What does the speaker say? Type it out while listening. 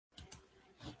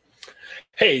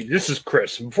Hey, this is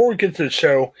Chris. Before we get to the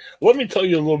show, let me tell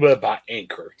you a little bit about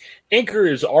Anchor. Anchor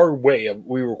is our way of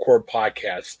we record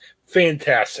podcasts.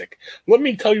 Fantastic. Let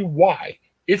me tell you why.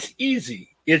 It's easy.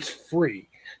 It's free.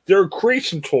 There are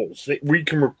creation tools that where you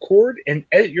can record and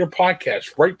edit your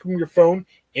podcast right from your phone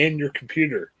and your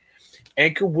computer.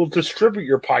 Anchor will distribute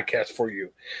your podcast for you,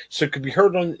 so it can be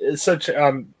heard on such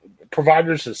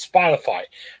providers as Spotify,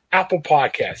 Apple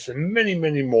Podcasts, and many,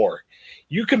 many more.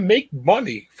 You can make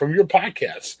money from your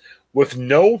podcast with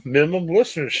no minimum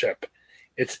listenership.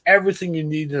 It's everything you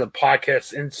need in a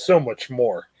podcast and so much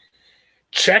more.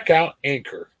 Check out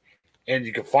Anchor, and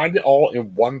you can find it all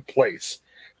in one place.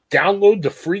 Download the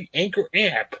free Anchor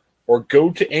app or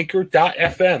go to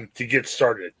anchor.fm to get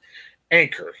started.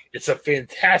 Anchor, it's a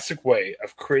fantastic way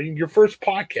of creating your first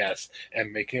podcast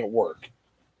and making it work.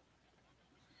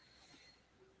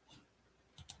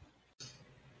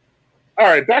 All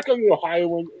right, back on the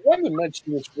Ohioan. Wanted to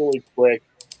mention this really quick.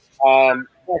 I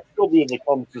still be in the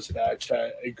Columbus Dispatch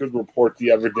had a good report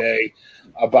the other day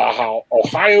about how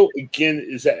Ohio again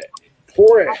is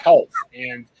poor at health.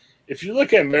 And if you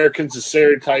look at Americans, the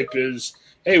stereotype is,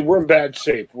 "Hey, we're in bad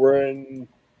shape. We're in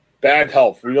bad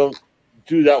health. We don't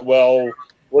do that well.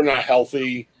 We're not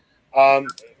healthy."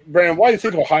 Brandon, why do you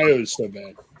think Ohio is so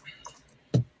bad?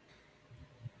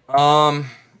 I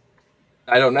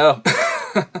don't know.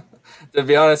 To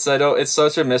be honest, I don't. It's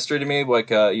such a mystery to me.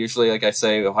 Usually, like I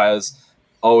say, Ohio's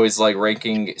always like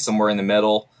ranking somewhere in the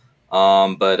middle.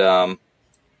 But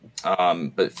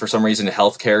for some reason,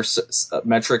 healthcare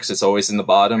metrics, it's always in the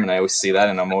bottom, and I always see that,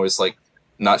 and I'm always like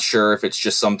not sure if it's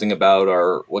just something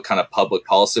about what kind of public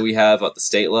policy we have at the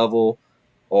state level,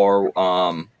 or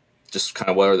just kind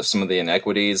of what are some of the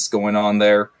inequities going on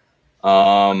there.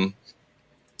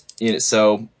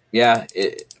 So. Yeah,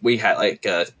 we had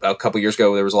a couple years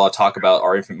ago, there was a lot of talk about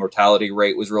our infant mortality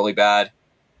rate was really bad.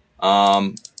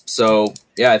 So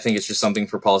yeah, I think it's just something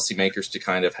for policymakers to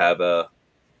kind of have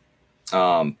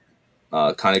kind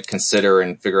of consider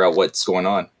and figure out what's going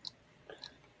on.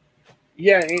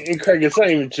 Yeah, and Craig, it's not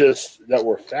even just that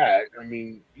we're fat. I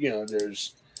mean,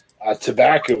 there's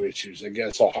tobacco issues. I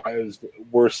guess Ohio's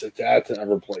worse at that than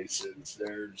other places.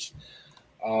 There's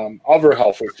other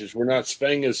health issues. We're not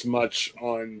spending as much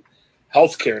on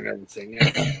healthcare and everything.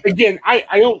 And again, I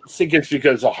don't think it's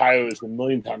because Ohio is a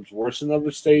million times worse than other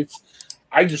states.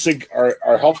 I just think our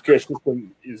healthcare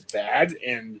system is bad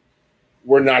and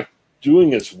we're not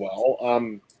doing as well.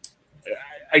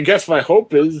 I guess my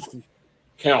hope is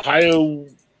can Ohio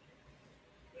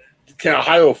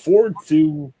afford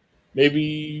to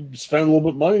maybe spend a little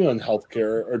bit of money on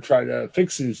healthcare or try to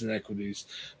fix these inequities.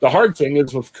 The hard thing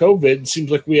is with COVID, it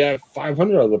seems like we have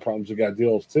 500 other problems we got to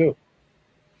deal with too.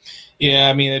 Yeah,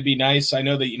 I mean, it'd be nice. I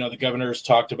know that, the governor's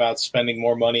talked about spending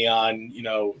more money on,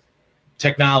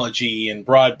 technology and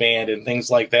broadband and things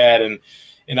like that. And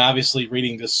obviously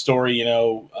reading this story,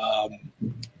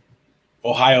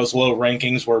 Ohio's low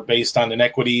rankings were based on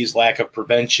inequities, lack of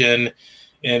prevention,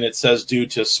 and it says due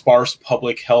to sparse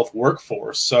public health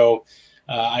workforce. So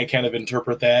I kind of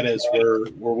interpret that as where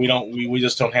we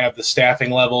just don't have the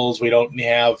staffing levels. We don't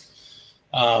have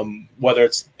whether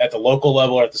it's at the local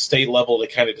level or at the state level to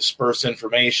kind of disperse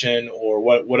information or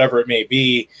whatever it may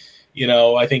be.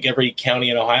 I think every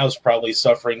county in Ohio is probably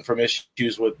suffering from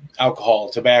issues with alcohol,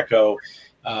 tobacco,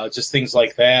 just things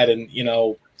like that. And,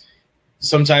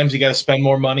 sometimes you got to spend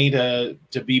more money to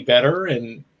be better.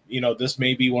 And, this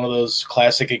may be one of those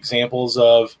classic examples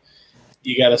of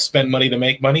you got to spend money to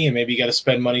make money, and maybe you got to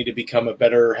spend money to become a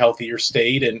better, healthier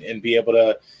state and be able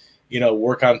to,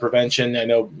 work on prevention. I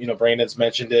know, Brandon's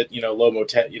mentioned it, low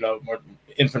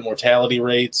infant mortality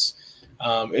rates.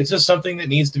 It's just something that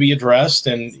needs to be addressed,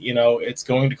 and, it's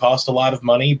going to cost a lot of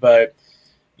money, but,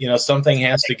 something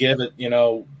has to give it,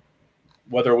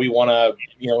 whether we want to,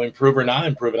 improve or not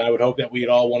improve. And I would hope that we'd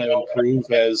all want to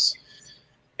improve as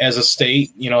a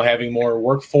state, having more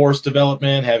workforce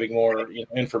development, having more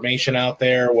information out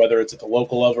there, whether it's at the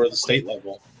local level or the state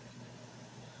level.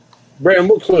 Brandon,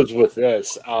 we'll close with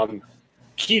this.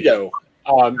 Keto.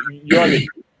 You're on the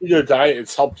keto diet.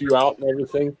 It's helped you out and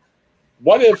everything.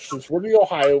 What if, since we're the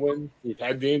Ohioan, we've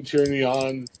had Dan Tierney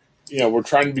on, we're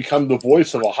trying to become the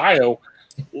voice of Ohio,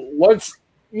 let's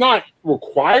not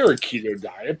require a keto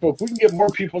diet, but if we can get more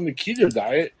people in the keto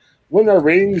diet, when our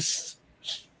ratings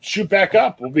shoot back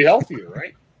up, we'll be healthier,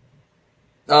 right?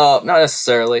 Not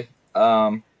necessarily.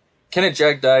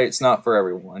 Ketogenic diet's not for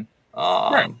everyone.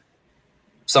 Right.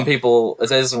 Some people, it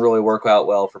doesn't really work out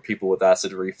well for people with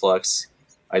acid reflux.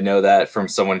 I know that from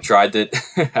someone who tried it,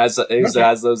 has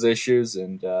those issues.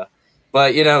 And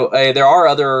but there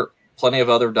are plenty of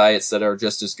other diets that are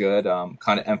just as good.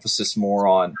 Kind of emphasis more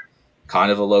on kind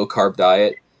of a low carb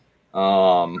diet,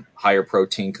 higher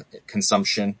protein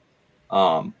consumption.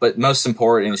 But most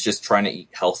important is just trying to eat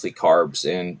healthy carbs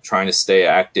and trying to stay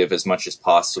active as much as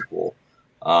possible.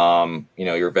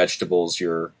 Your vegetables,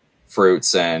 your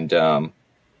fruits, and, a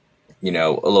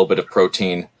little bit of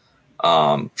protein.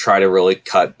 Try to really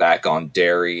cut back on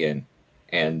dairy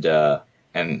and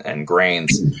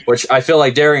grains, which I feel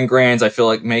like dairy and grains,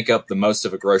 make up the most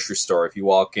of a grocery store. If you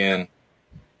walk in,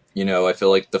 I feel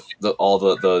like all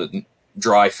the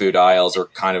dry food aisles are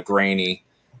kind of grainy.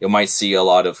 You might see a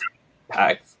lot of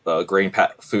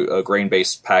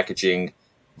grain-based packaging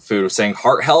food saying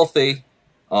heart healthy,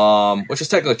 which is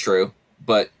technically true,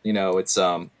 but it's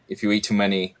if you eat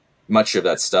much of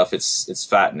that stuff, it's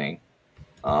fattening.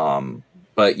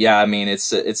 But yeah, I mean,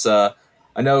 it's I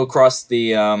know across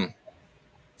the I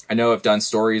know I've done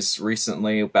stories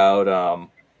recently about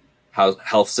how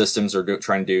health systems are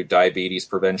trying to do diabetes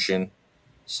prevention.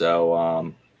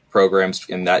 So programs,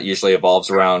 and that usually evolves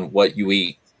around what you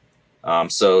eat.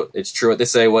 So it's true what they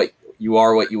say, what you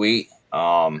are, what you eat.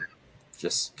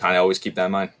 Just kind of always keep that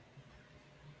in mind.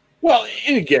 Well,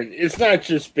 and again, it's not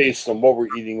just based on what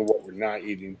we're eating and what we're not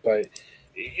eating, but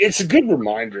it's a good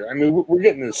reminder. I mean, we're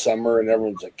getting the summer, and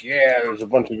everyone's like, "Yeah, there's a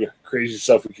bunch of crazy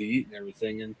stuff we could eat and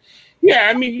everything." And yeah,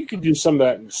 I mean, you could do some of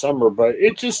that in the summer, but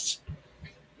it just,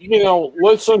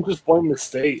 let's not just blame the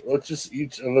state. Let's just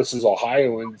each of us as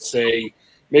Ohioans say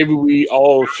maybe we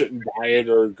all shouldn't diet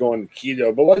or go on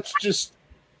keto, but let's just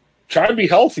try to be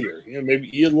healthier.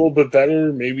 Maybe eat a little bit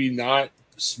better, maybe not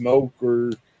smoke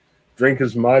or drink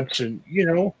as much, and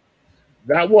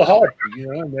that will help.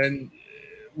 And then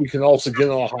we can also get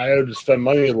in Ohio to spend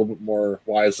money a little bit more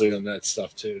wisely on that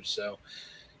stuff too. So,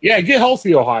 yeah, get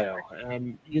healthy, Ohio.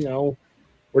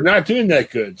 We're not doing that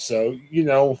good, so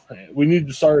we need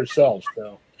to start ourselves.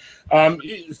 So,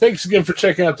 thanks again for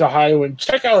checking out the Ohio, and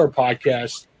check out our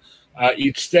podcast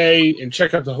each day, and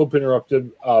check out the Hope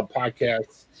Interrupted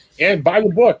podcast, and buy the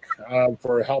book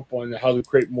for help on how to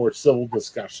create more civil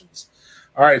discussions.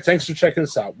 All right, thanks for checking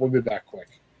us out. We'll be back quick.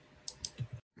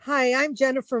 Hi, I'm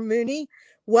Jennifer Mooney.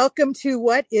 Welcome to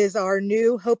what is our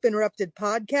new Hope Interrupted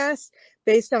podcast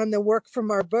based on the work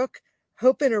from our book,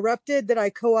 Hope Interrupted, that I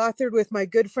co-authored with my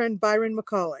good friend Byron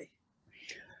McCauley.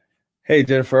 Hey,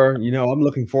 Jennifer, I'm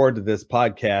looking forward to this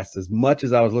podcast as much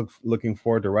as I was looking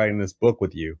forward to writing this book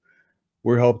with you.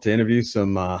 We hope to interview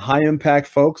some high-impact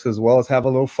folks as well as have a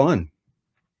little fun.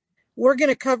 We're going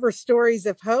to cover stories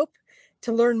of hope.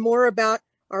 To learn more about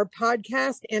our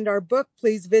podcast and our book,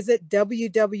 please visit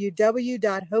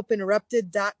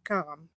www.hopeinterrupted.com.